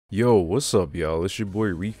Yo, what's up, y'all? It's your boy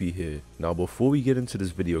Reefy here. Now, before we get into this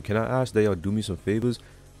video, can I ask that y'all do me some favors?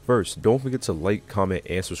 First, don't forget to like, comment,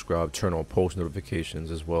 and subscribe. Turn on post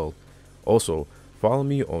notifications as well. Also, follow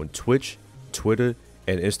me on Twitch, Twitter,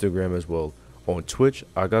 and Instagram as well. On Twitch,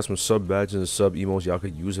 I got some sub badges and sub emotes y'all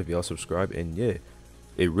could use if y'all subscribe. And yeah,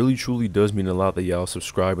 it really truly does mean a lot that y'all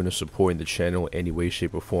subscribing and supporting the channel in any way,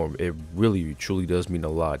 shape, or form. It really truly does mean a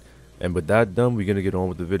lot. And with that done, we're gonna get on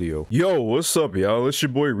with the video. Yo, what's up, y'all? It's your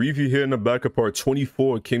boy Reefy here in the back of part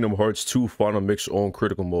 24 of Kingdom Hearts 2 Final Mix on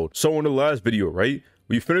critical mode. So in the last video, right,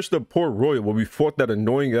 we finished the Port Royal where we fought that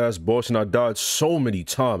annoying ass boss and I died so many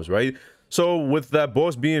times, right? So with that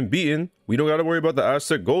boss being beaten, we don't gotta worry about the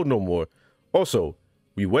Aztec Gold no more. Also,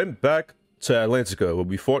 we went back to Atlantica where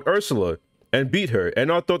we fought Ursula and beat her.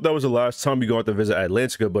 And I thought that was the last time we got to visit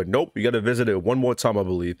Atlantica, but nope, we gotta visit it one more time, I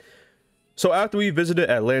believe. So after we visited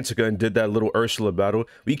Atlantica and did that little Ursula battle,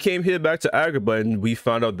 we came here back to Agrabah and we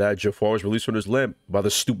found out that Jafar was released from his lamp by the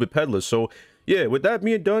stupid peddler. So yeah, with that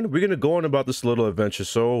being done, we're gonna go on about this little adventure.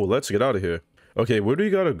 So let's get out of here. Okay, where do we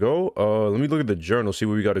gotta go? Let me look at the journal, see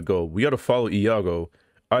where we gotta go. We gotta follow Iago.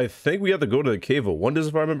 I think we have to go to the Cave of Wonders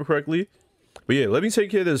if I remember correctly. But yeah, let me take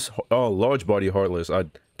care of this large body Heartless. I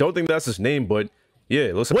don't think that's his name, but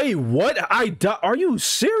yeah, let's. Wait, what? Are you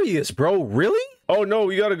serious, bro? Really? Oh no,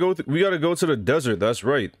 we gotta go to the desert. That's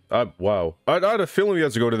right. Wow. I had a feeling we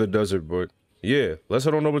had to go to the desert, but yeah, let's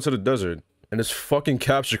head on over to the desert. And this fucking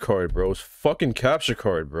capture card, bro. It's fucking capture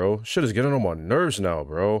card, bro. Shit is getting on my nerves now,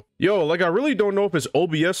 bro. Yo, like I really don't know if it's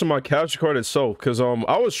OBS or my capture card itself, cause I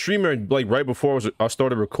was streaming like right before I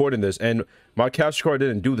started recording this, and my capture card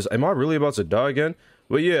didn't do this. Am I really about to die again?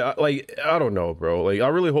 But yeah, like I don't know, bro. Like I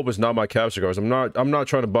really hope it's not my capture cards. I'm not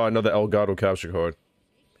trying to buy another Elgato capture card.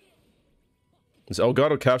 These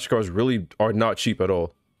Elgato capture cards really are not cheap at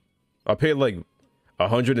all. I paid like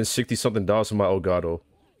 $160 something for my Elgato.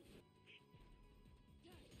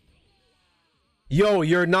 Yo,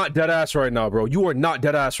 you're not dead ass right now, bro. You are not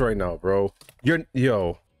dead ass right now, bro. Yo.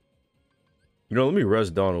 You know, let me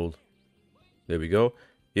res Donald. There we go.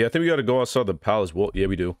 Yeah, I think we gotta go outside the palace. Well, yeah,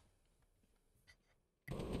 we do.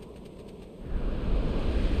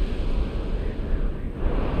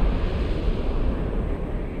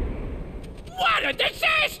 What a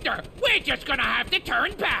disaster! We're just gonna have to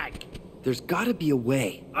turn back! There's gotta be a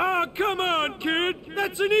way. Ah, come on, kid!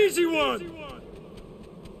 That's an easy one!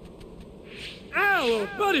 Ow, oh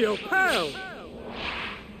buddy, oh pal!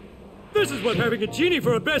 This is what having a genie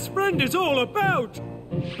for a best friend is all about!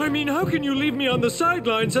 I mean, how can you leave me on the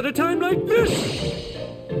sidelines at a time like this?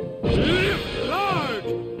 Live large!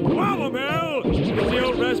 Wallomel! From the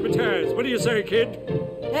old razzmatazz. What do you say, kid?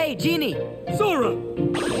 Hey, Genie! Sora!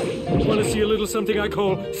 Want to see a little something I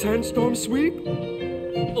call sandstorm sweep?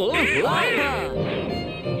 Oh,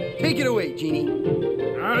 take it away, Genie.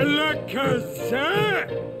 Alakazam!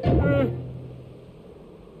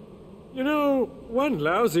 You know, one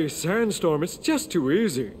lousy sandstorm is just too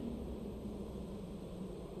easy.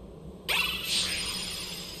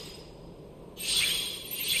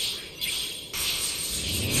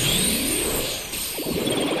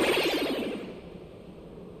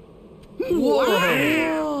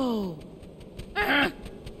 Whoa!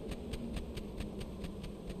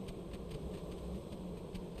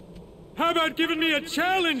 How about giving me a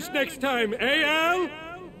challenge next time, eh, Al?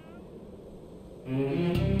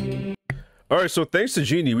 Alright, so thanks to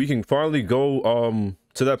Genie, we can finally go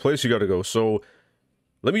to that place you gotta go. So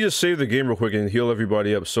let me just save the game real quick and heal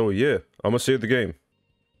everybody up. So yeah, I'm gonna save the game.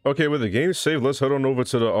 Okay, with the game saved, let's head on over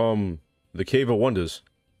to the Cave of Wonders.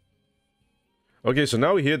 Okay, so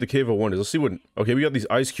now we're here at the Cave of Wonders. Let's see what... Okay, we got these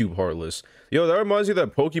Ice Cube Heartless. Yo, that reminds me of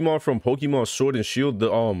that Pokemon from Pokemon Sword and Shield.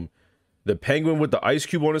 The penguin with the Ice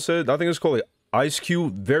Cube on his head. I think it's called like Ice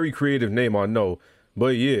Cube. Very creative name, I know.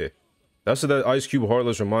 But yeah, that's what that Ice Cube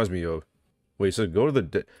Heartless reminds me of. Wait, so go to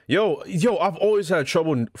the... Yo, I've always had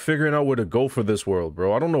trouble figuring out where to go for this world,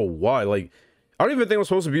 bro. I don't know why. Like, I don't even think I'm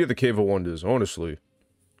supposed to be at the Cave of Wonders, honestly.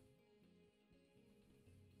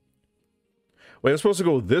 Wait, I'm supposed to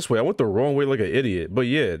go this way. I went the wrong way like an idiot. But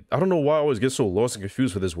yeah, I don't know why I always get so lost and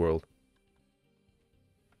confused for this world.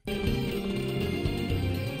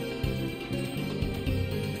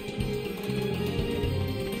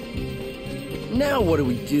 Now what do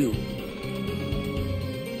we do?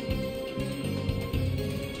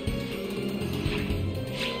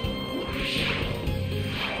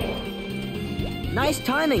 Nice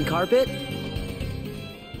timing, Carpet.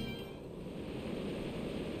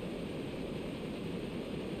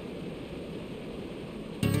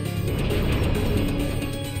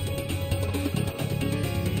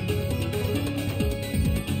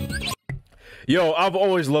 Yo, I've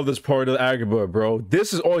always loved this part of Agrabah, bro.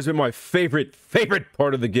 This has always been my favorite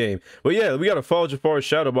part of the game. But yeah, we gotta follow Jafar's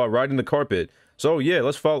shadow by riding the carpet. So yeah,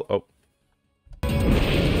 let's follow. Oh.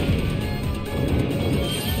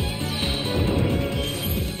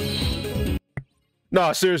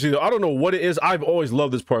 Nah, seriously though, I don't know what it is. I've always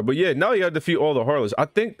loved this part. But yeah, now you gotta defeat all the Heartless. I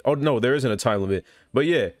think, oh no, there isn't a time limit. But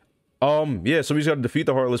yeah, yeah, so we just gotta defeat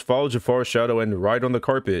the Heartless, follow Jafar's shadow, and ride on the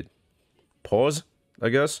carpet. Pause, I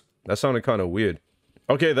guess? That sounded kind of weird.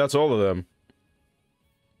 Okay, that's all of them.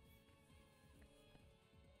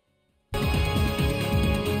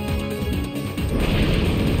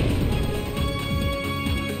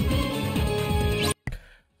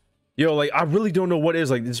 Yo, like, I really don't know what it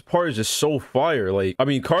is. Like, this part is just so fire. Like, I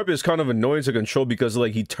mean, Carpet is kind of annoying to control because,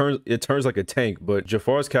 like, it turns like a tank. But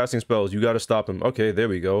Jafar's casting spells, you gotta stop him. Okay, there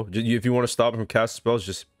we go. If you want to stop him from casting spells,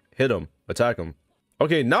 just hit him. Attack him.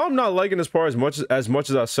 Okay, now I'm not liking this part as much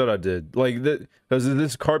as I said I did. Like, because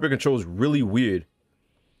this Carpet control is really weird.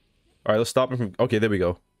 Alright, let's stop him from... Okay, there we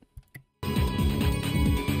go.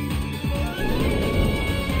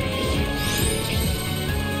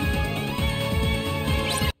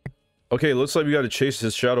 Okay, looks like we gotta chase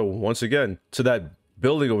his shadow once again to that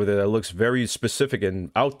building over there that looks very specific and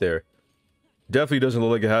out there. Definitely doesn't look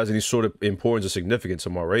like it has any sort of importance or significance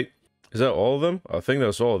somewhere, right? Is that all of them? I think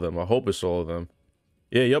that's all of them. I hope it's all of them.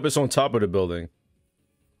 Yeah, yup, it's on top of the building.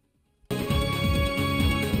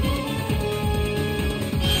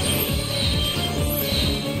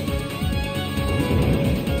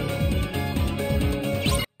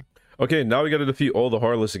 Okay, now we gotta defeat all the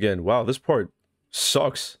Heartless again. Wow, this part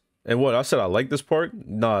sucks. And what, I said I like this part?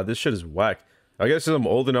 Nah, this shit is whack. I guess as I'm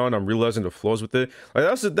older now and I'm realizing the flaws with it. Like,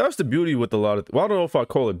 that's the beauty with a lot of... Well, I don't know if I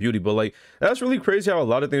call it beauty, but, like, that's really crazy how a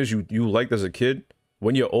lot of things you liked as a kid,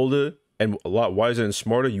 when you're older and a lot wiser and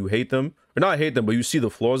smarter, you hate them. Or not hate them, but you see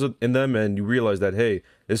the flaws in them and you realize that, hey,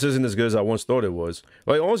 this isn't as good as I once thought it was.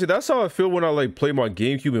 Like, honestly, that's how I feel when I, like, play my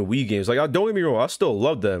GameCube and Wii games. Like, don't get me wrong, I still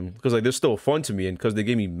love them because, like, they're still fun to me and because they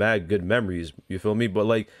gave me mad good memories, you feel me? But,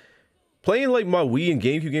 like, playing, like, my Wii and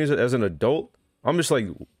GameCube games as an adult, I'm just like,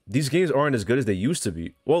 these games aren't as good as they used to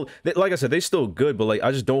be. Well, like I said, they're still good, but, like,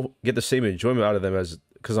 I just don't get the same enjoyment out of them as,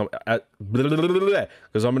 since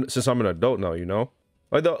I'm an adult now, you know?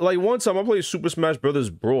 Like one time I played Super Smash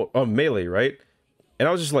Brothers Melee, right? And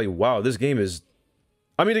I was just like, wow, this game is...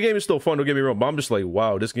 I mean, the game is still fun, don't get me wrong, but I'm just like,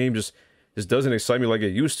 wow, this game just doesn't excite me like it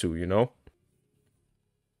used to, you know?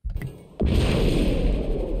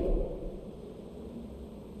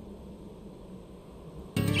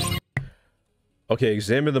 Okay,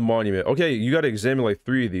 examine the monument. Okay, you gotta examine like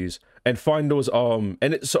 3 of these and find those, all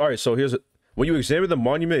right, so here's... When you examine the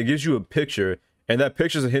monument, it gives you a picture, and that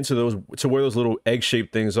picture is a hint to where those little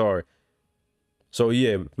egg-shaped things are. So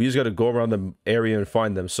yeah, we just gotta go around the area and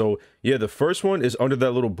find them. So yeah, the first one is under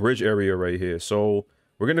that little bridge area right here. So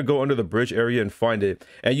we're gonna go under the bridge area and find it.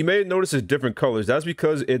 And you may notice it's different colors. That's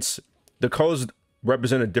because the colors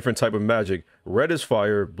represent a different type of magic. Red is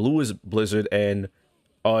fire, blue is blizzard, and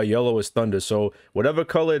yellow is thunder. So whatever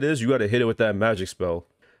color it is, you gotta hit it with that magic spell.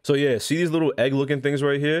 So yeah, see these little egg-looking things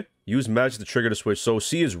right here? Use magic to trigger the switch. So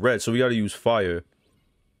C is red, so we gotta use fire.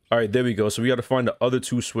 Alright, there we go. So we gotta find the other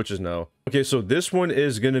 2 switches now. Okay, so this one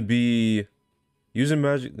is gonna be... Using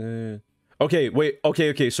magic... Okay, wait.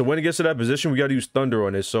 Okay. So when it gets to that position, we gotta use thunder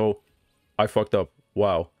on it. So I fucked up.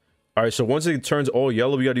 Wow. Alright, so once it turns all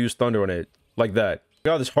yellow, we gotta use thunder on it. Like that.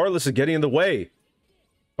 God, this Heartless is getting in the way.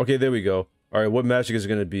 Okay, there we go. Alright, what magic is it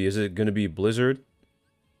gonna be? Is it gonna be Blizzard?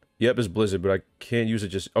 Yep, it's Blizzard, but I can't use it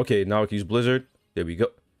just... Okay, now I can use Blizzard. There we go.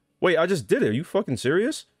 Wait, I just did it. Are you fucking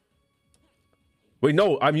serious? Wait,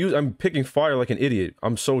 no, I'm picking fire like an idiot.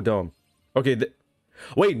 I'm so dumb. Okay,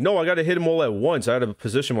 wait, no, I gotta hit them all at once. I gotta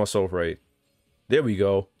position myself right. There we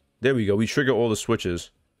go. There we go. We trigger all the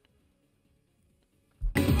switches.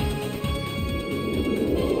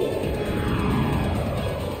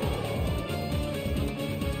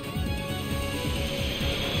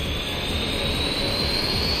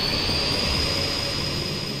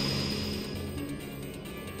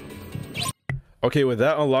 Okay, with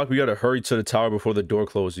that unlocked, we gotta hurry to the tower before the door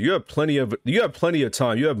closes. You have plenty of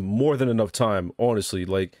time. You have more than enough time, honestly.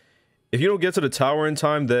 Like, if you don't get to the tower in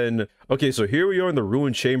time, then... Okay, so here we are in the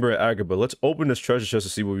ruined chamber at Agrabah. Let's open this treasure chest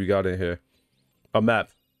to see what we got in here. A map.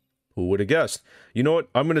 Who would have guessed? You know what?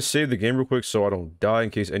 I'm gonna save the game real quick so I don't die in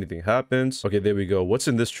case anything happens. Okay, there we go. What's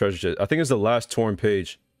in this treasure chest? I think it's the last torn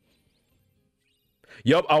page.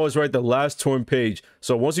 Yup, I was right, the last torn page.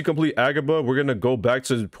 So once you complete Agrabah, we're gonna go back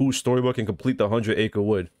to Pooh's storybook and complete the 100-acre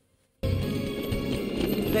wood.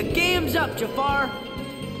 The game's up, Jafar!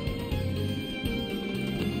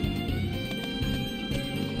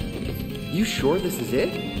 You sure this is it?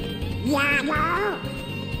 Iago!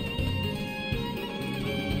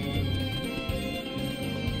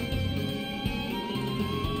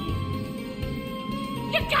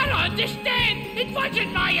 You gotta understand, it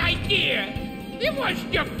wasn't my idea. It was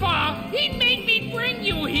Jafar. He made me bring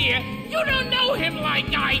you here. You don't know him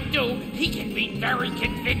like I do. He can be very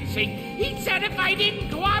convincing. He said if I didn't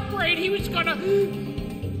cooperate, he was gonna...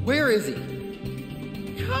 Where is he?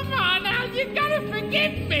 Come on, Al, you gotta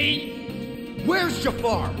forgive me. Where's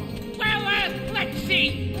Jafar? Well, let's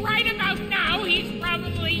see. Right about now, he's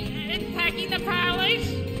probably attacking the palace.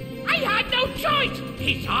 I had no choice.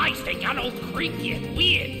 His eyes, they got all creepy and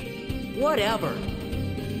weird. Whatever.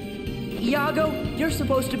 Iago, you're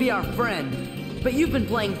supposed to be our friend, but you've been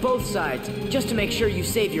playing both sides just to make sure you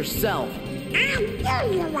save yourself. I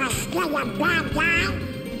knew you were still a bad guy.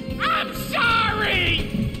 I'm sorry!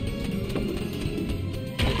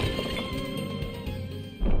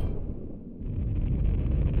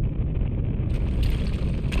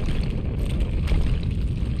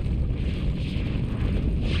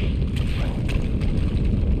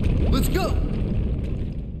 Let's go!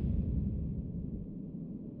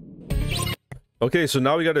 Okay, so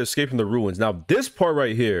now we gotta escape from the ruins. Now, this part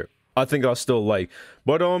right here, I think I still like.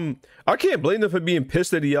 But, I can't blame them for being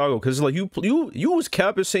pissed at Iago, because, like, you was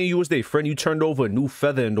capping saying you was their friend, you turned over a new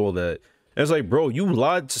feather and all that. And it's like, bro, you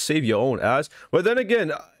lied to save your own ass. But then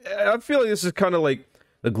again, I feel like this is kind of like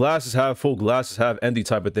the glass is half full, glass is half empty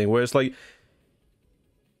type of thing, where it's like,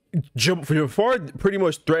 Jafar pretty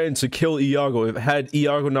much threatened to kill Iago had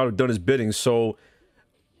Iago not have done his bidding, so...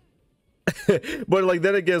 But like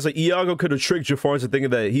then again, it's like Iago could have tricked Jafar into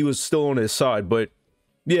thinking that he was still on his side. But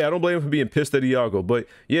yeah, I don't blame him for being pissed at Iago. But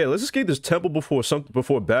yeah, let's escape this temple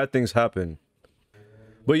before bad things happen.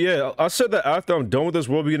 But yeah, I said that after I'm done with this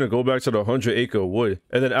world, we're gonna go back to the 100-acre wood,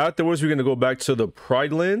 and then afterwards we're gonna go back to the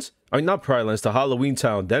Pride Lands. I mean, not Pride Lands, to Halloween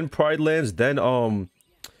Town, then Pride Lands, then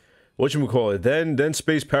whatchamacallit, then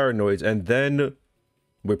Space Paranoids, and then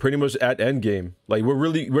we're pretty much at endgame. Like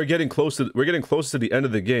we're getting close to the end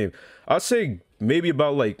of the game. I'd say maybe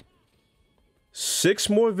about like 6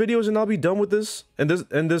 more videos and I'll be done with this. And this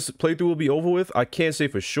playthrough will be over with. I can't say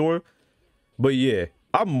for sure. But yeah,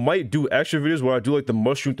 I might do extra videos where I do like the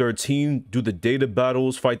Mushroom 13, do the data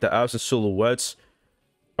battles, fight the absent silhouettes,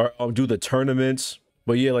 or do the tournaments.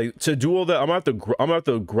 But yeah, like to do all that, I'm gonna have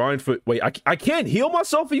to grind for. Wait, I can't heal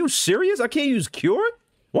myself. Are you serious? I can't use cure?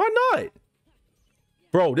 Why not?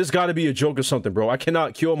 Bro, this gotta be a joke or something, bro. I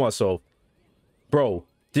cannot cure myself. Bro,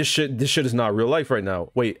 this shit is not real life right now.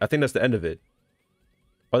 Wait, I think that's the end of it.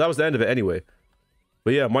 Oh, that was the end of it anyway.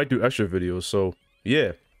 But yeah, I might do extra videos, so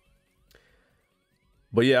yeah.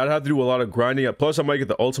 But yeah, I'd have to do a lot of grinding. Plus, I might get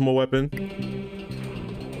the Ultima weapon.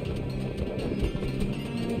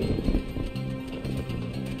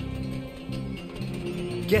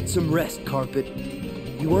 Get some rest, Carpet.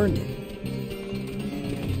 You earned it.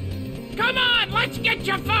 Come on, let's get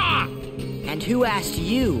Jafar! And who asked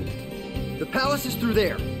you? The palace is through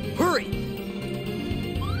there.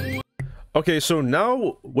 Hurry! Okay, so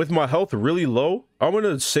now with my health really low, I'm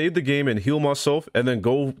gonna save the game and heal myself and then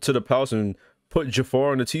go to the palace and put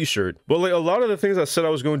Jafar on a t-shirt. But like a lot of the things I said I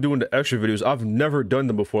was going to do in the extra videos, I've never done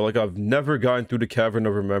them before. Like I've never gotten through the Cavern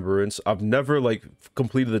of Remembrance. I've never like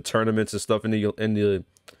completed the tournaments and stuff in the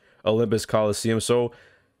Olympus Coliseum. So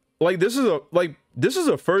like this is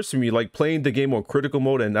a first for me, like playing the game on critical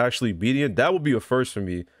mode and actually beating it. That would be a first for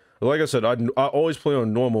me. Like I said, I always play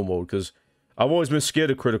on normal mode because I've always been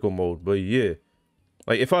scared of critical mode. But yeah,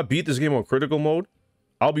 like if I beat this game on critical mode,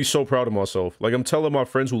 I'll be so proud of myself. Like I'm telling my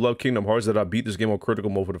friends who love Kingdom Hearts that I beat this game on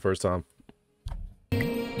critical mode for the first time.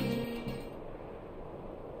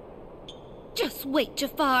 Just wait,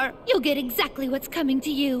 Jafar. You'll get exactly what's coming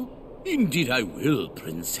to you. Indeed I will,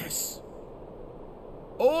 Princess.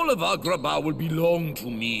 All of Agrabah will belong to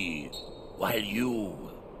me, while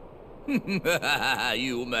you,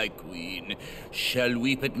 you, my queen, shall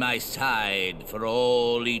weep at my side for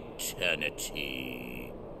all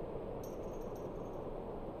eternity.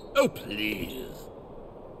 Oh, please.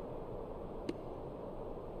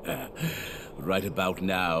 Right about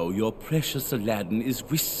now, your precious Aladdin is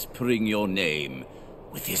whispering your name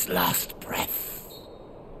with his last breath.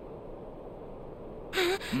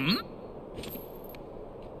 Hmm?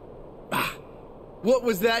 What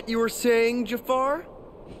was that you were saying, Jafar?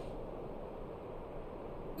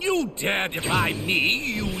 You dare defy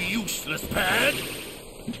me, you useless bird!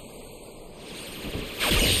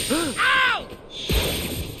 Ow!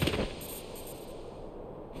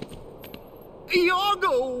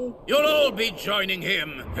 Iago! You'll all be joining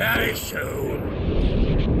him very soon.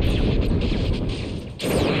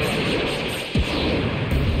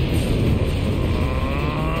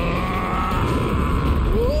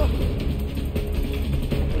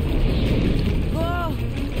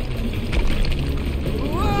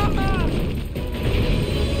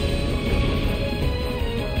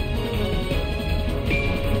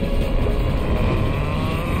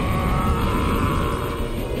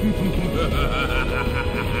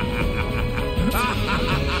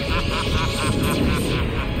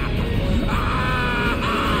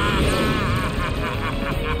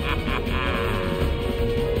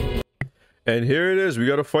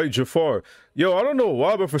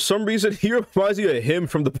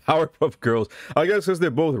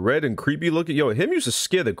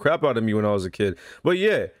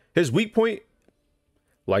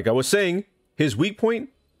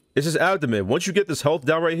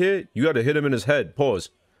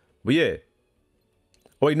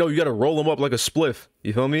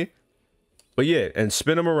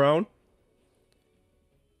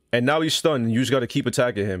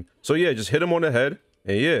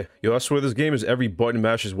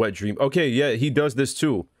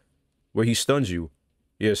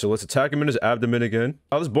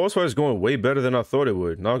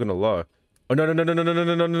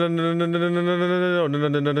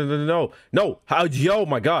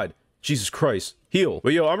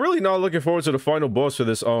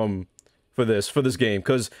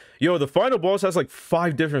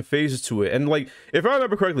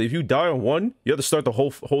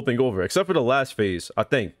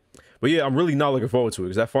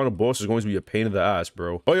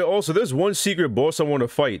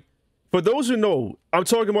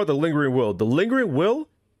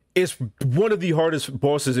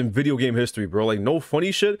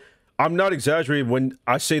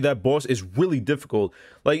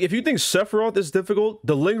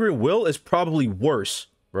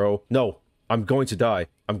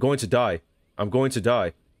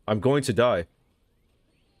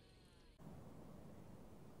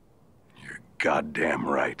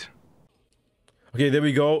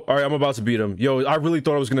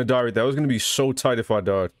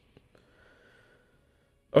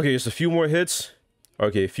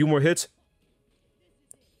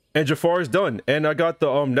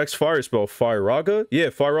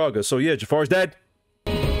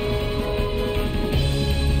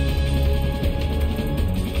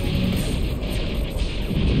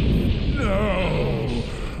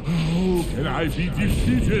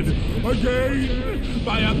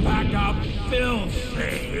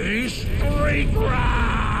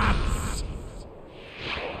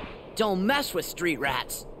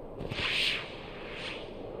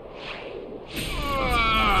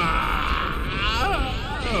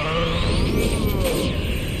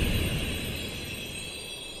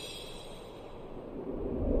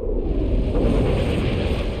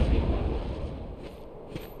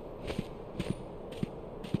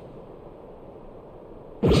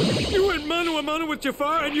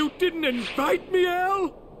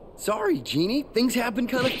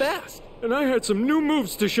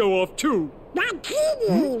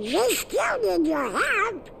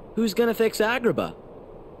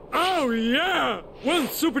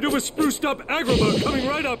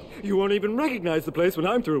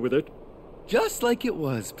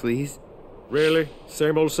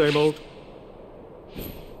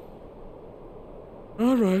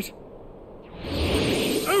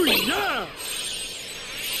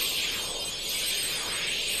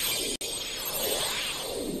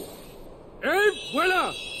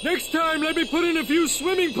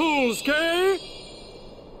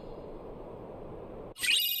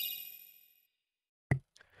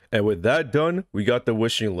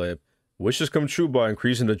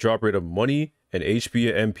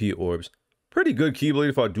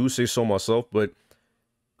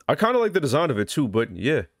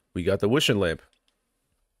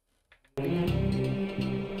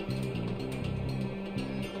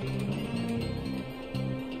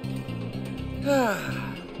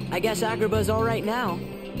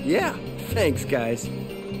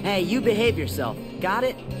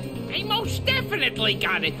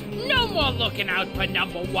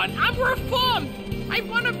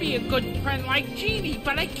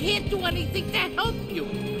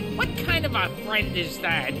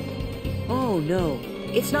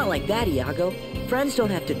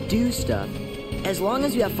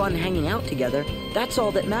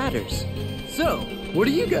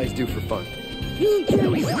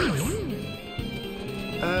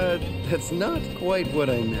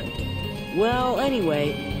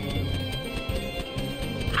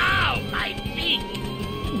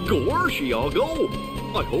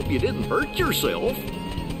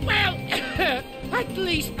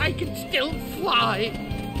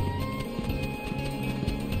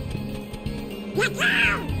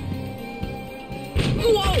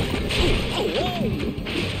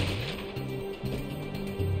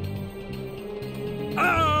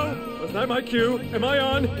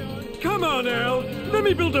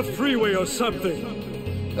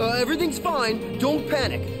 Everything's fine. Don't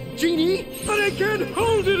panic. Genie? But I can't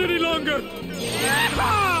hold it any longer! Hey!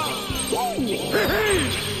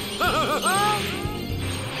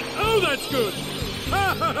 Oh, that's good!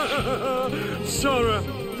 Sora,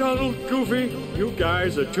 Donald, Goofy, you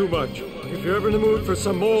guys are too much. If you're ever in the mood for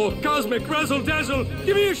some more cosmic razzle-dazzle,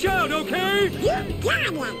 give me a shout, okay? You got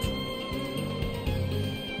it.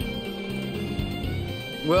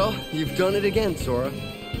 Well, you've done it again, Sora.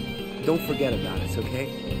 Don't forget about us,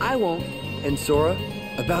 okay? I won't. And Sora,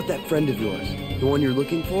 about that friend of yours, the one you're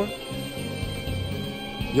looking for,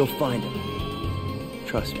 you'll find him.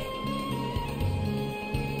 Trust me.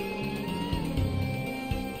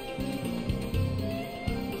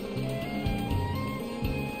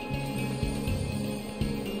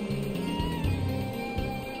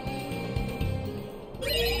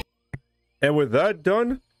 And with that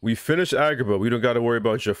done, we finished Agrabah. We don't got to worry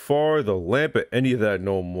about Jafar, the lamp, or any of that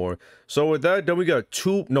no more. So with that done, we got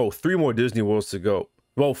 3 more Disney Worlds to go.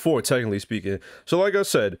 Well, 4, technically speaking. So like I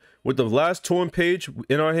said, with the last torn page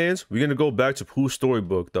in our hands, we're going to go back to Pooh's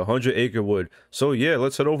storybook, the 100-Acre Wood. So yeah,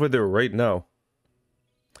 let's head over there right now.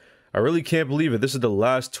 I really can't believe it. This is the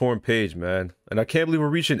last torn page, man. And I can't believe we're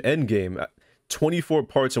reaching endgame. 24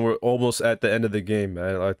 parts and we're almost at the end of the game,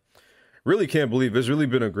 man. I really can't believe it's really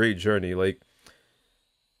been a great journey. Like,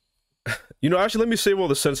 you know, actually, let me save all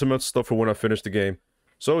the sentimental stuff for when I finish the game.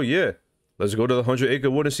 So, yeah, let's go to the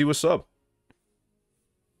 100-Acre Wood and see what's up.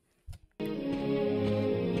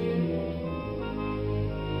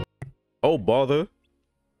 Oh, bother.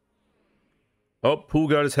 Oh, Pooh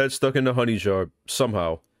got his head stuck in the honey jar,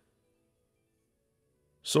 somehow.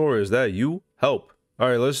 Sora, is that you? Help.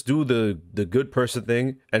 Alright, let's do the good person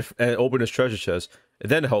thing and open his treasure chest.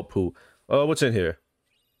 And then help Pooh. What's in here?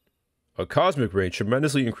 A cosmic ring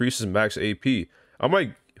tremendously increases max AP. Who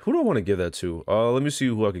do I want to give that to? Let me see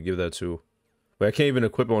who I could give that to. Wait, I can't even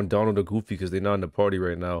equip on Donald or Goofy because they're not in the party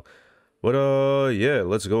right now. But yeah,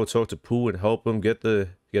 let's go talk to Pooh and help him get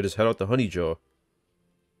his head out the honey jar.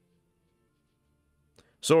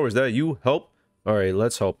 So, is that you? Help? Alright,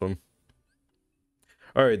 let's help him.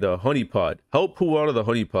 Alright, the honey pot. Help Pooh out of the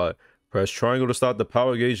honey pot. Press triangle to stop the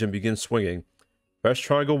power gauge and begin swinging. Press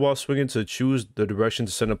triangle while swinging to choose the direction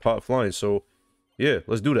to send the pot flying. So, yeah,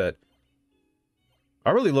 let's do that.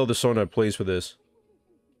 I really love the song that plays for this.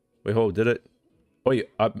 Wait, hold, did it? Wait,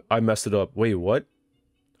 I messed it up. Wait, what?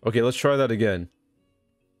 Okay, let's try that again.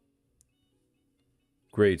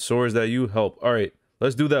 Great, Sora, is that you? Help. Alright,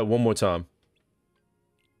 let's do that one more time.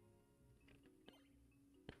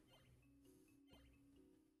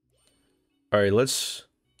 Alright, let's...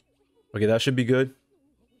 Okay, that should be good.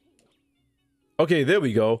 Okay, there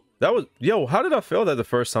we go. That was... Yo, how did I fail that the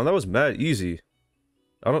first time? That was mad easy.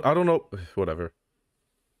 I don't know... Whatever.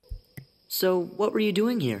 So, what were you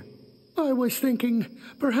doing here? I was thinking,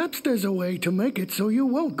 perhaps there's a way to make it so you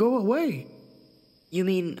won't go away. You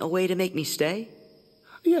mean a way to make me stay?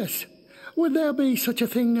 Yes. Would there be such a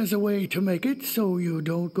thing as a way to make it so you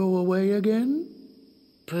don't go away again?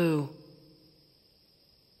 Pooh.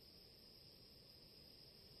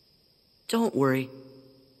 Don't worry.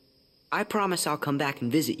 I promise I'll come back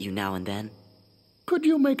and visit you now and then. Could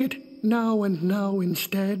you make it now and now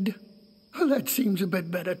instead? That seems a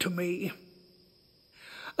bit better to me.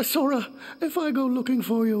 Sora, if I go looking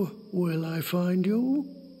for you, will I find you?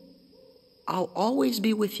 I'll always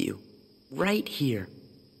be with you. Right here.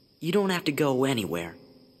 You don't have to go anywhere.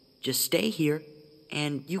 Just stay here,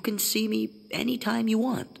 and you can see me anytime you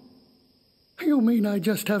want. You mean I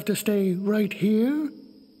just have to stay right here?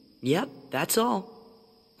 Yep, that's all.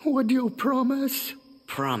 Would you promise?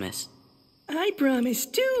 Promise. I promise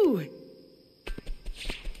too.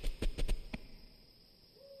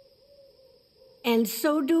 And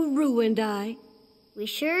so do Roo and I. We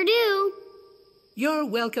sure do. You're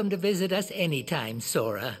welcome to visit us anytime,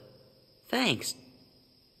 Sora. Thanks.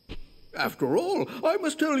 After all, I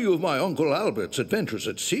must tell you of my Uncle Albert's adventures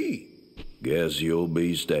at sea. Guess you'll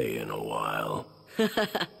be staying a while.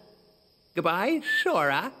 Goodbye,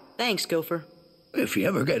 Sora. Thanks, Gopher. If you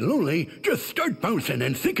ever get lonely, just start bouncing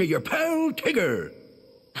and think of your pal, Tigger.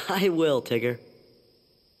 I will, Tigger.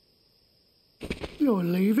 You're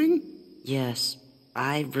leaving? Yes,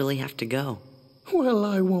 I really have to go. Well,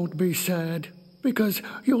 I won't be sad, because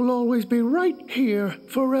you'll always be right here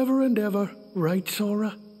forever and ever, right,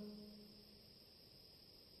 Sora?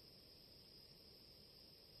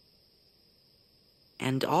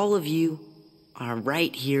 And all of you are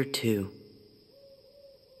right here too.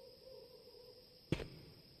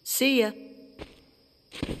 See ya.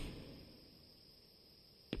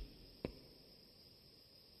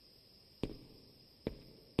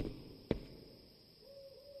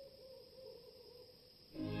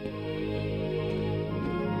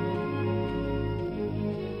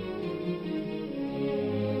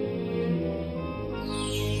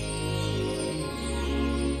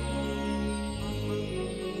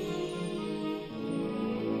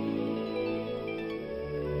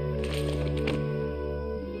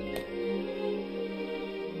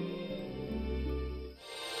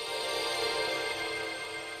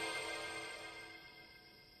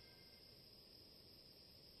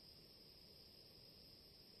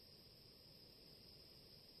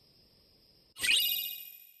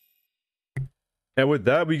 And with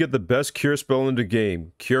that, we get the best cure spell in the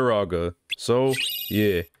game, Curaga. So,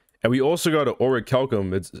 yeah. And we also got an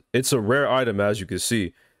Orichalcum. It's a rare item, as you can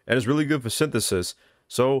see. And it's really good for synthesis.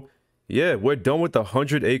 So, yeah, we're done with the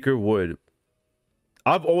 100-acre wood.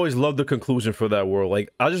 I've always loved the conclusion for that world. Like,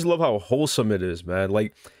 I just love how wholesome it is, man.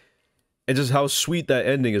 Like, and just how sweet that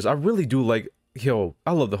ending is. I really do like, yo,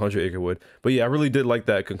 I love the 100-acre wood. But yeah, I really did like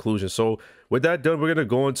that conclusion. So, with that done, we're going to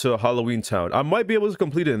go into Halloween Town. I might be able to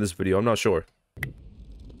complete it in this video. I'm not sure.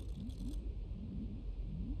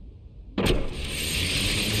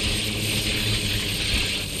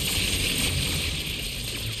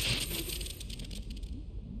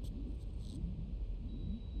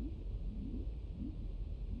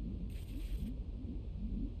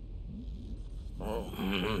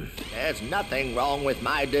 There's nothing wrong with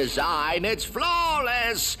my design. It's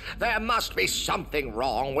flawless. There must be something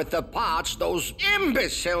wrong with the parts those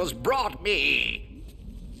imbeciles brought me.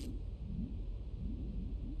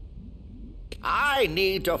 I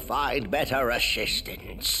need to find better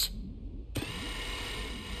assistants.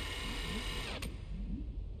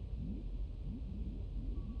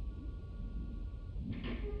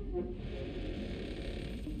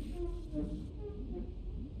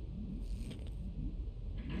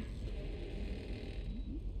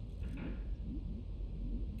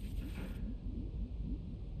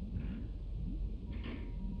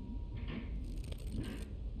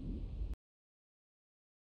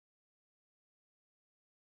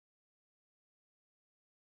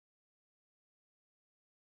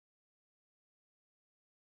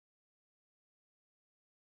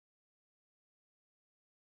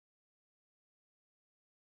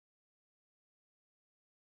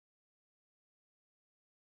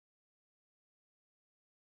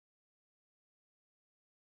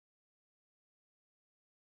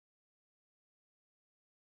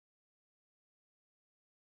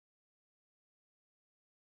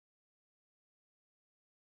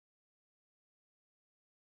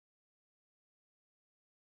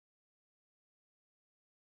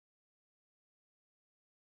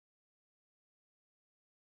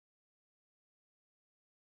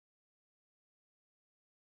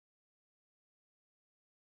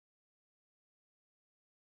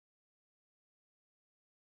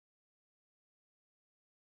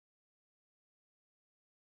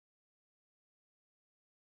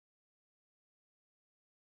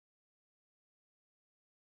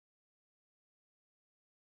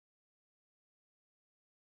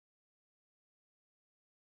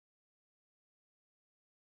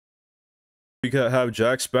 We could have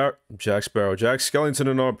Jack Skellington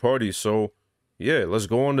in our party, so yeah, let's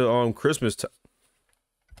go on to Christmas time.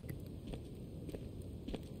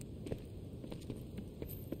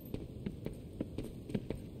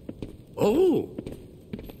 Oh!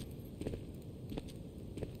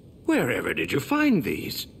 Wherever did you find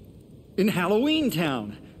these? In Halloween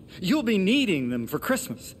Town. You'll be needing them for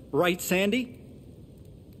Christmas, right, Sandy?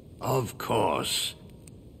 Of course.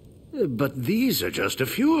 But these are just a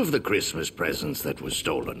few of the Christmas presents that were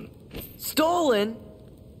stolen. Stolen?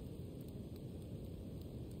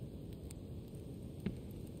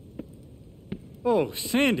 Oh,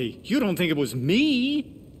 Sandy, you don't think it was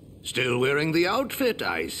me? Still wearing the outfit,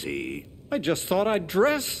 I see. I just thought I'd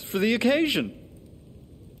dress for the occasion.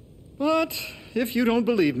 But if you don't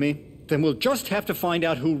believe me, then we'll just have to find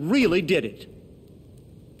out who really did it.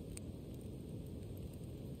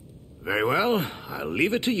 Very well, I'll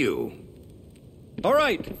leave it to you. All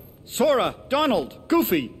right, Sora, Donald,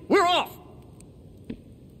 Goofy, we're off!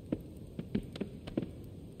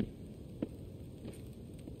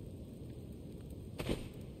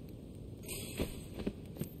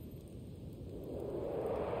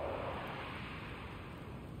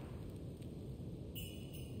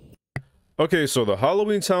 Okay, so the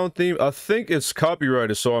Halloween Town theme, I think it's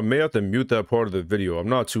copyrighted, so I may have to mute that part of the video. I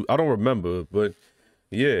don't remember, but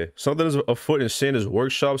yeah, something is afoot in Santa's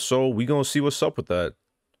workshop, so we gonna see what's up with that.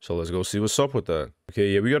 So let's go see what's up with that. Okay,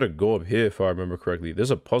 yeah, we gotta go up here if I remember correctly.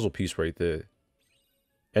 There's a puzzle piece right there.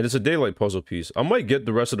 And it's a daylight puzzle piece. I might get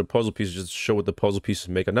the rest of the puzzle pieces just to show what the puzzle pieces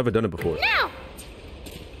make. I've never done it before. No!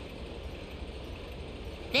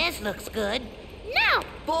 This looks good. No!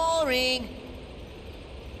 Boring!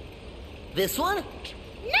 This one?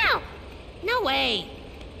 No! No way!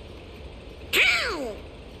 Ow!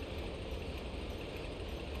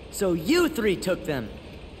 So you three took them.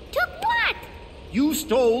 Took what? You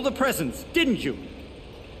stole the presents, didn't you?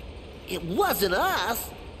 It wasn't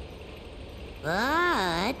us.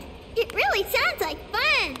 But... it really sounds like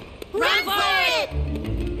fun! Run for it!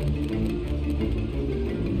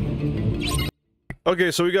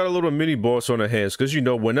 Okay, so we got a little mini boss on our hands, because you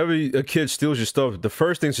know, whenever a kid steals your stuff, the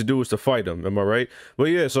first thing to do is to fight them, am I right? But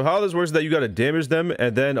yeah, so how this works is that you gotta damage them,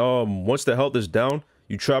 and then once the health is down,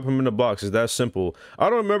 you trap them in the box. It's that simple.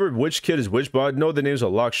 I don't remember which kid is which, but I know the names are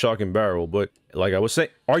Lock, Shock, and Barrel. But like I was saying,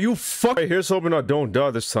 are you fucking? Here's hoping I don't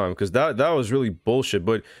die this time, because that was really bullshit.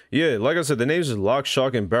 But yeah, like I said, the names is Lock,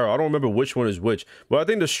 Shock, and Barrel. I don't remember which one is which, but I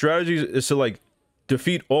think the strategy is to like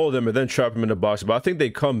defeat all of them and then trap them in the box. But I think they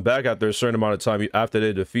come back after a certain amount of time after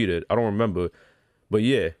they're defeated. I don't remember, but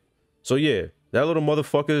yeah. So yeah, that little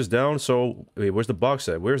motherfucker is down. So wait, where's the box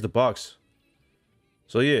at? Where's the box?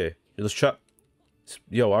 So yeah, let's trap.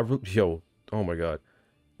 Yo, oh my god.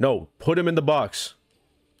 No, put him in the box.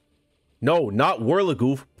 No, not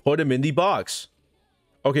Whirligoof. Put him in the box.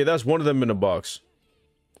 Okay, that's one of them in the box.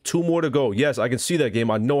 2 more to go. Yes, I can see that game.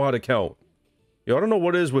 I know how to count. Yo, I don't know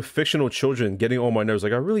what it is with fictional children getting on my nerves.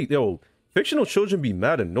 Like, fictional children be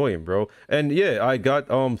mad annoying, bro. And yeah, I got,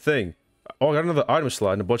 thing. Oh, I got another item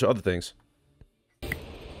slot and a bunch of other things.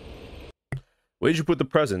 Where'd you put the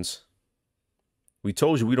presents? We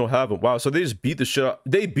told you we don't have them. Wow, so they just beat the shit out.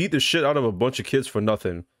 They beat the shit out of a bunch of kids for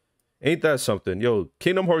nothing. Ain't that something? Yo,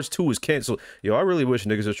 Kingdom Hearts 2 is canceled. Yo, I really wish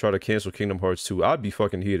niggas would try to cancel Kingdom Hearts 2. I'd be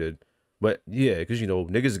fucking heated. But yeah, because you know,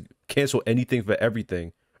 niggas cancel anything for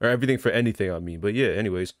everything. Or everything for anything, I mean. But yeah,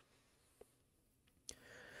 anyways.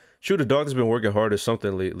 Shoot, the doctor's been working hard at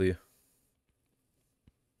something lately.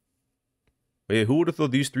 But yeah, who would have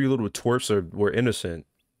thought these 3 little twerps were innocent?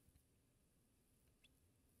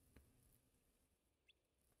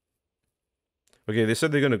 Okay, they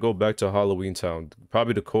said they're gonna go back to Halloween Town.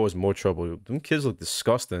 Probably to cause more trouble. Them kids look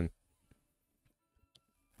disgusting.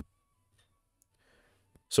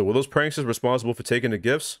 So were those pranksters responsible for taking the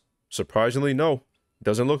gifts? Surprisingly, no.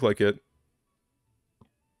 Doesn't look like it.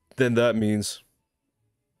 Then that means...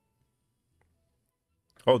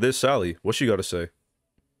 Oh, there's Sally. What's she gotta say?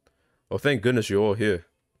 Oh, thank goodness you're all here.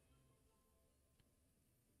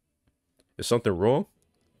 Is something wrong?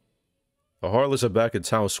 The Heartless are back in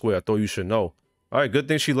Town Square. I thought you should know. Alright, good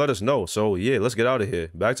thing she let us know. So, yeah, let's get out of here.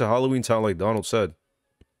 Back to Halloween Town like Donald said.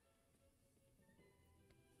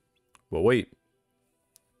 But wait.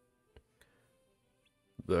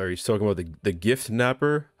 He's talking about the gift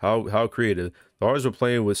napper? How creative. The Hearts were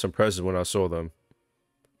playing with some presents when I saw them.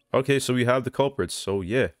 Okay, so we have the culprits. So,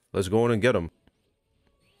 yeah, let's go in and get them.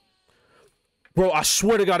 Bro, I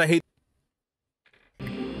swear to God, I hate...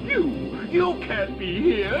 You can't be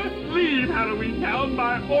here. Leave Halloween Town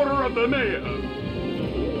by order of the mayor.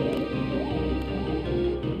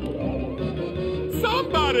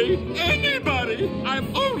 Somebody! Anybody!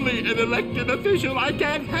 I'm only an elected official. I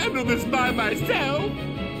can't handle this by myself.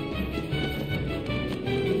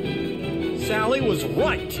 Sally was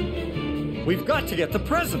right. We've got to get the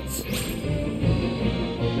presents.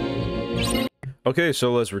 Okay,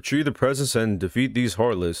 so let's retrieve the presents and defeat these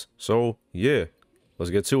Heartless. So, yeah. Let's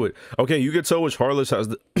get to it. Okay, you can tell which Heartless has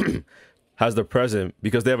the has the present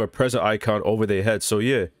because they have a present icon over their head. So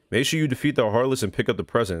yeah, make sure you defeat the Heartless and pick up the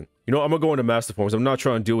present. You know, I'm gonna go into Master Forms. I'm not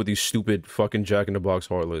trying to deal with these stupid fucking Jack-in-the-Box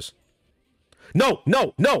Heartless. No,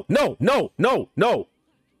 no, no, no, no, no, no.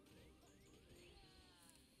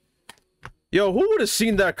 Yo, who would have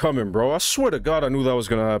seen that coming, bro? I swear to God, I knew that was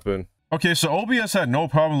gonna happen. Okay, so OBS had no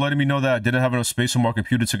problem letting me know that I didn't have enough space on my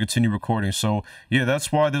computer to continue recording. So yeah,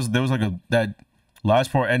 that's why there was like that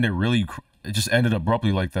last part ended really, it just ended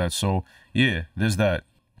abruptly like that. So yeah, there's that.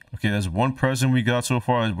 Okay, there's one present we got so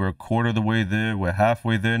far. We're a quarter of the way there. We're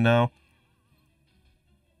halfway there now.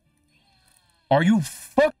 Are you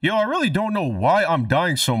fuck? Yo, I really don't know why I'm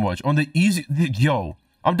dying so much on the easy. Yo,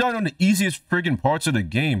 I'm dying on the easiest friggin' parts of the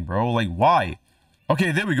game, bro. Like, why?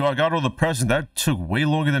 Okay, there we go. I got all the presents. That took way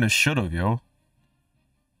longer than it should have, yo.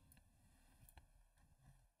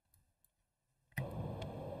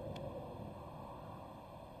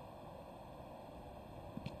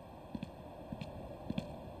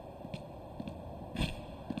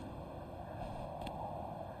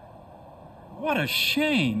 What a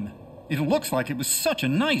shame. It looks like it was such a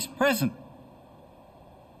nice present.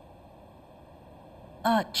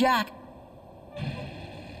 Jack.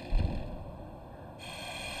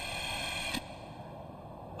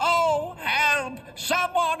 Oh, help!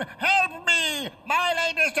 Someone help me! My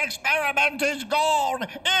latest experiment is gone!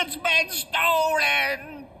 It's been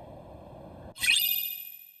stolen!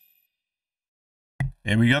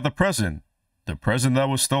 And we got the present. The present that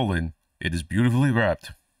was stolen. It is beautifully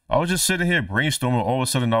wrapped. I was just sitting here brainstorming, all of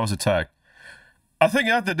a sudden I was attacked. I think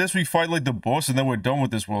after this we fight like the boss and then we're done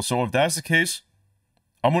with this world. So if that's the case,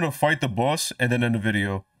 I'm gonna fight the boss and then end the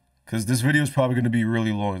video. Because this video is probably gonna be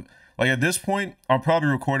really long. Like at this point, I'm probably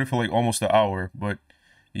recording for like almost an hour, but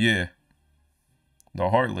yeah. The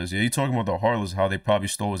Heartless. Yeah, you talking about the Heartless, how they probably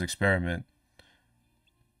stole his experiment.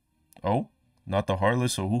 Oh? Not the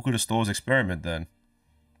Heartless, so who could have stole his experiment then?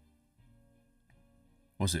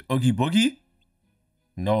 Was it Oogie Boogie?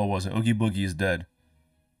 No, it wasn't. Oogie Boogie is dead.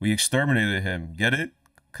 We exterminated him. Get it?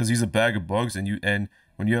 Because he's a bag of bugs, and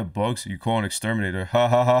when you have bugs, you call an exterminator. Ha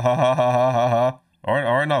ha ha ha ha ha ha ha.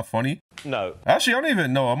 Aren't not funny? No. Actually, I don't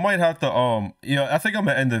even know. I might have to, yeah, I think I'm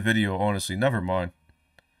gonna end the video, honestly. Never mind.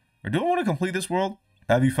 Or do I want to complete this world?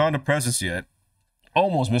 Have you found a presence yet?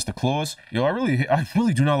 Almost, Mr. Claus. Yo, I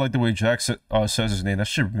really do not like the way Jack says his name. That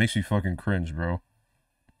shit makes me fucking cringe, bro.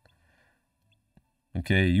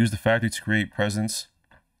 Okay, use the factory to create presents.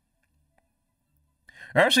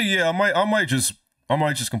 Actually, yeah, I might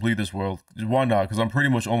just complete this world. Why not? Because I'm pretty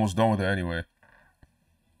much almost done with it anyway.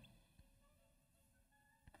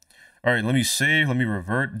 Alright, let me save, let me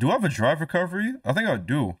revert. Do I have a drive recovery? I think I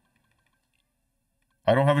do.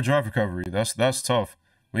 I don't have a drive recovery. That's tough.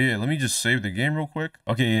 But yeah, let me just save the game real quick.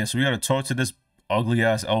 Okay, yeah, so we gotta talk to this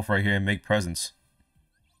ugly-ass elf right here and make presents.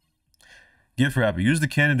 Gift wrapper. Use the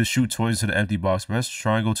cannon to shoot toys to the empty box. Press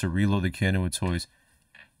triangle to reload the cannon with toys.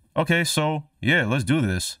 Okay, so, yeah, let's do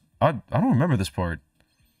this. I don't remember this part.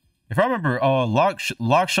 If I remember, lock,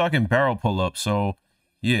 shock, and barrel pull-up, so,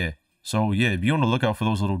 yeah. So, yeah, be on the lookout for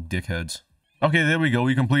those little dickheads. Okay, there we go.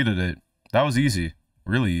 We completed it. That was easy.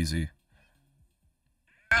 Really easy.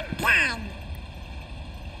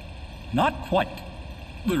 Not quite.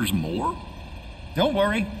 There's more? Don't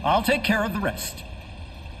worry, I'll take care of the rest.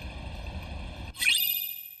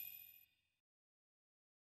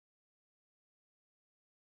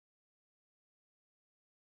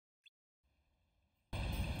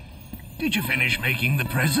 Did you finish making the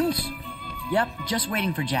presents? Yep, just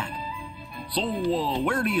waiting for Jack. So,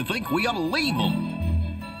 where do you think we ought to leave them?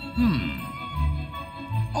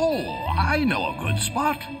 Oh, I know a good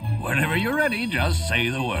spot. Whenever you're ready, just say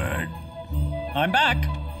the word. I'm back.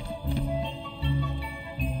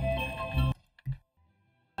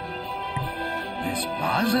 This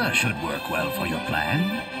plaza should work well for your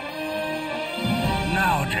plan.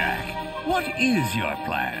 Now, Jack, what is your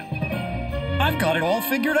plan? I've got it all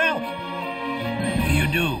figured out. You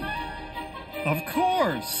do? Of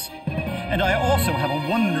course. And I also have a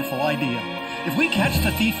wonderful idea. If we catch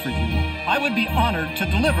the thief for you, I would be honored to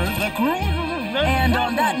deliver the... And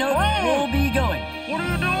on that note, we'll be going. What are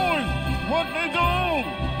you doing? Let me go!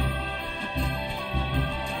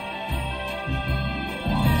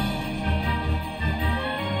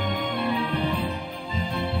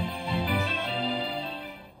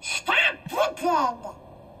 Stop looking!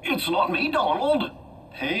 It's not me, Donald.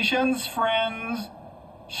 Patience, friends.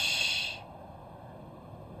 Shh.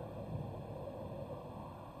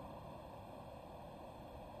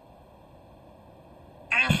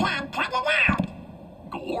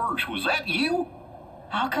 Gorge, was that you?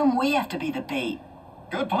 How come we have to be the bait?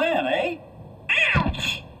 Good plan, eh?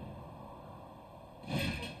 Ouch!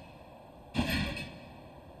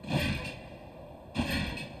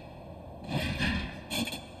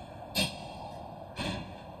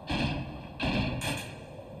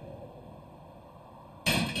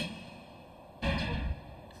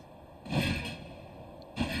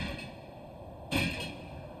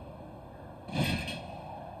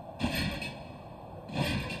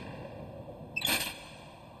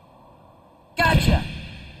 Gotcha!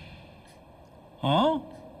 Huh?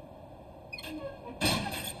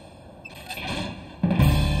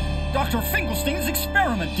 Dr. Finkelstein's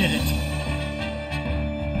experiment did it!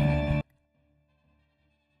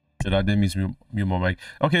 Shit, I didn't mean to mute my mic.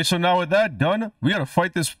 Okay, so now with that done, we gotta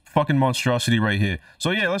fight this fucking monstrosity right here.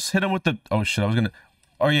 So yeah, let's hit him with the... Oh shit,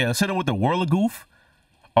 Oh yeah, let's hit him with the Whirligoof.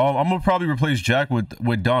 I'm gonna probably replace Jack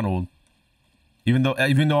with Donald. Even though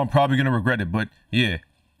I'm probably gonna regret it, but yeah.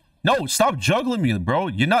 No, stop juggling me, bro.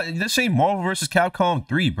 You're not. This ain't Marvel vs. Capcom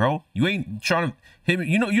 3, bro. You ain't trying to hit me.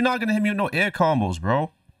 You know, you're not gonna hit me with no air combos,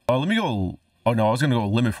 bro. Let me go. Oh no, I was gonna go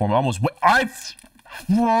limit form. I almost.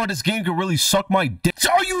 Bro, this game could really suck my dick.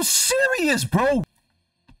 Are you serious, bro?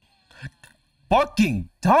 Fucking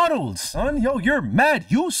Donald, son. Yo, you're mad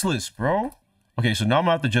useless, bro. Okay, so now I'm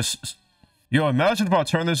gonna have to just. Yo, imagine if I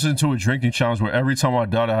turn this into a drinking challenge where every time I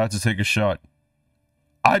died, I had to take a shot.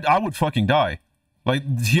 I would fucking die. Like,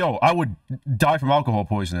 yo, I would die from alcohol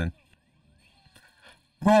poisoning.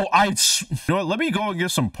 Bro, you know what? Let me go and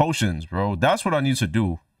get some potions, bro. That's what I need to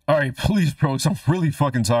do. Alright, please, bro, because I'm really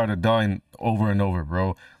fucking tired of dying over and over,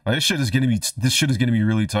 bro. Like, this shit is getting me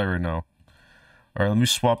really tired right now. Alright, let me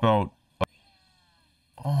swap out.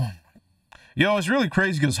 Oh. Yo, it's really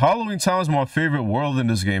crazy because Halloween Town is my favorite world in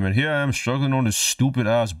this game, and here I am struggling on this stupid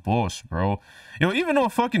ass boss, bro. Yo, even though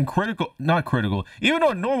fucking not critical, even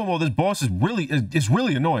though in normal mode this boss is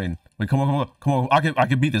really annoying. Wait, come on, I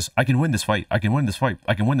can beat this. I can win this fight. I can win this fight.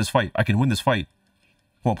 I can win this fight. I can win this fight.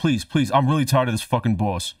 Come on, please, I'm really tired of this fucking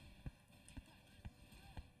boss.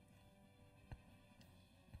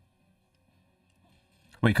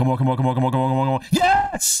 Wait, come on.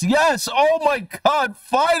 Yes! Oh my god,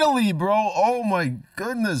 finally, bro. Oh my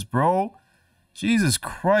goodness, bro. Jesus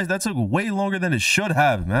Christ, that took way longer than it should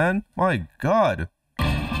have, man. My god.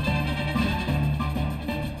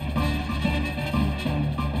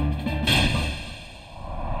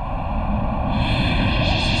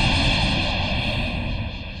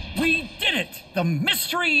 We did it! The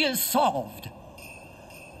mystery is solved.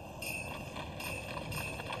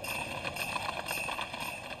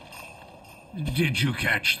 Did you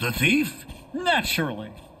catch the thief?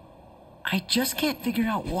 Naturally. I just can't figure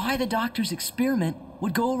out why the doctor's experiment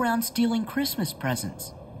would go around stealing Christmas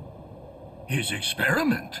presents. His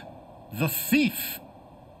experiment? The thief.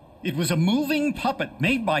 It was a moving puppet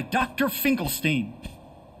made by Dr. Finkelstein.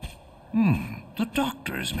 The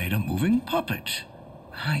doctor's made a moving puppet.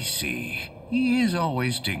 I see. He is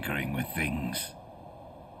always tinkering with things.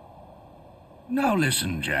 Now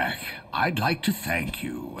listen, Jack. I'd like to thank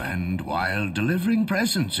you, and while delivering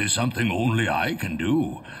presents is something only I can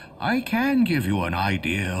do, I can give you an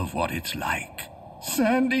idea of what it's like.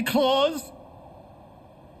 Sandy Claus?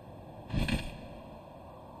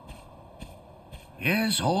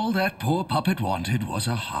 Yes, all that poor puppet wanted was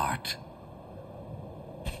a heart.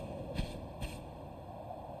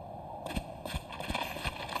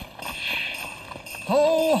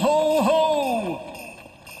 Ho, ho, ho!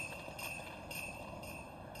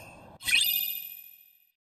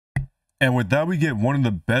 And with that, we get one of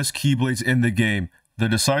the best Keyblades in the game, the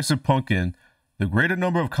Decisive Pumpkin. The greater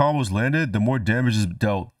number of combos landed, the more damage is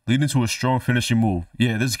dealt, leading to a strong finishing move.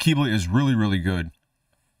 Yeah, this Keyblade is really, really good.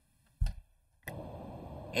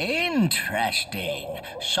 Interesting.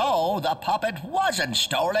 So the puppet wasn't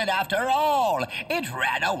stolen after all. It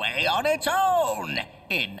ran away on its own.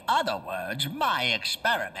 In other words, my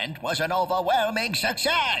experiment was an overwhelming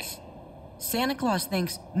success. Santa Claus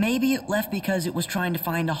thinks maybe it left because it was trying to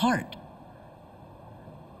find a heart.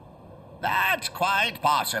 That's quite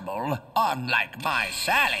possible. Unlike my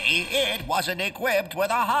Sally, it wasn't equipped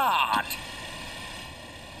with a heart.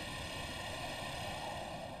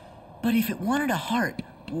 But if it wanted a heart,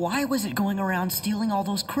 why was it going around stealing all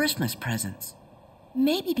those Christmas presents?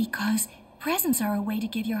 Maybe because presents are a way to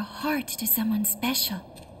give your heart to someone special.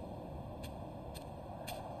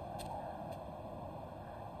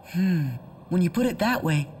 When you put it that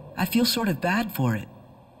way, I feel sort of bad for it.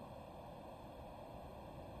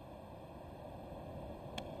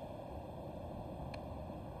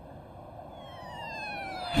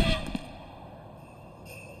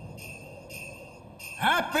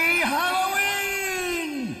 Happy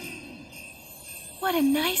Halloween! What a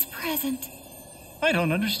nice present. I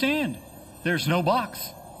don't understand. There's no box,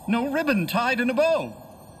 no ribbon tied in a bow.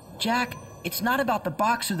 Jack, it's not about the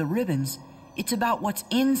box or the ribbons. It's about what's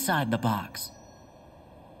inside the box.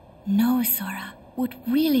 No, Sora. What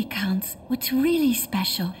really counts, what's really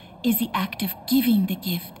special, is the act of giving the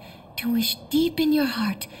gift, to wish deep in your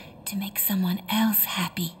heart to make someone else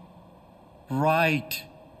happy. Right.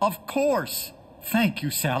 Of course. Thank you,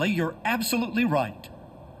 Sally. You're absolutely right.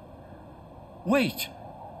 Wait.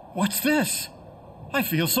 What's this? I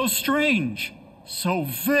feel so strange. So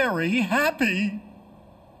very happy.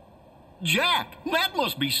 Jack, that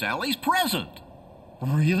must be Sally's present.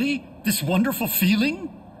 Really? This wonderful feeling?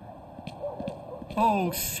 Oh,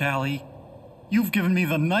 Sally. You've given me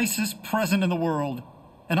the nicest present in the world,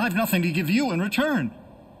 and I've nothing to give you in return.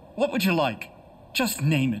 What would you like? Just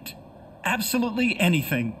name it. Absolutely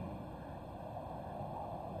anything.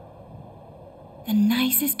 The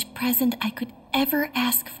nicest present I could ever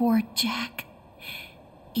ask for, Jack,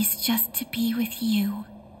 is just to be with you.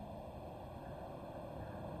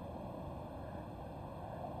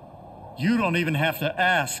 You don't even have to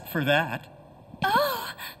ask for that.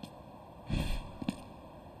 Oh!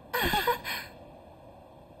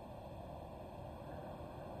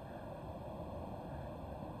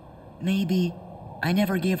 Maybe I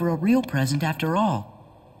never gave her a real present after all.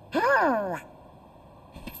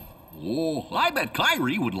 Oh, I bet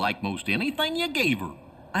Kyrie would like most anything you gave her.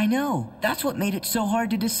 I know. That's what made it so hard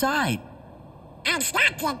to decide. It's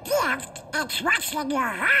not your gift, it's what's in your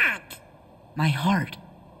heart. My heart.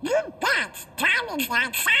 You bet. Tommy's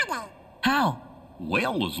not funny. How?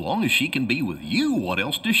 Well, as long as she can be with you, what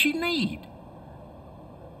else does she need?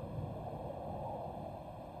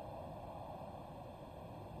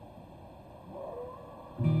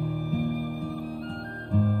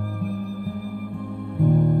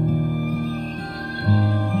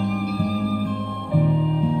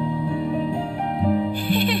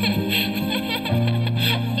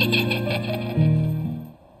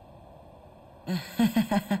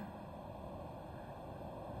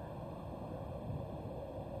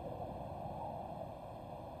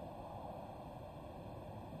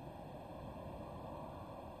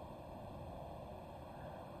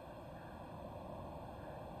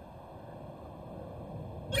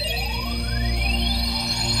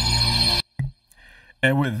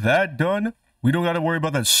 And with that done, we don't got to worry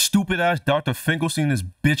about that stupid ass Dr. Finkelstein, his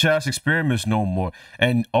bitch ass experiments no more.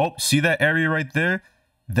 And oh, see that area right there?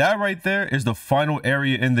 That right there is the final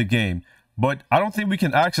area in the game. But I don't think we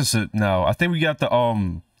can access it now. I think we got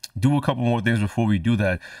to do a couple more things before we do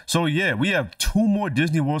that. So yeah, we have 2 more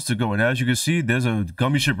Disney Worlds to go. And as you can see, there's a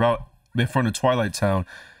gummy ship route in front of Twilight Town.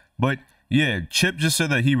 But yeah, Chip just said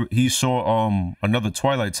that he saw another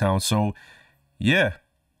Twilight Town. So yeah,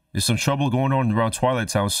 there's some trouble going on around Twilight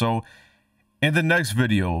Town. So in the next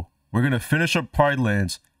video, we're going to finish up Pride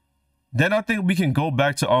Lands. Then I think we can go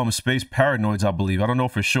back to Space Paranoids, I believe. I don't know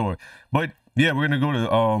for sure. But yeah, we're going to go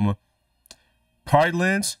to Pride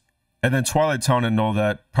Lands and then Twilight Town and all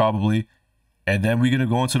that, probably. And then we're going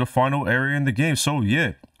to go into the final area in the game. So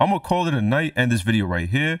yeah, I'm going to call it a night, end this video right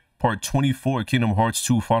here. Part 24 of Kingdom Hearts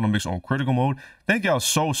 2 Final Mix on Critical Mode. Thank y'all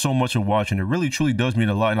so much for watching. It really truly does mean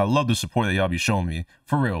a lot, and I love the support that y'all be showing me.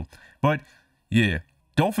 For real. But yeah,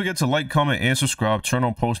 don't forget to like, comment, and subscribe. Turn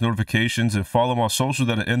on post notifications and follow my socials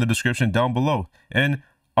that are in the description down below. And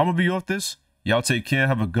I'm going to be off this. Y'all take care,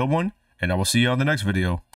 have a good one, and I will see you on the next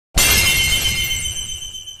video.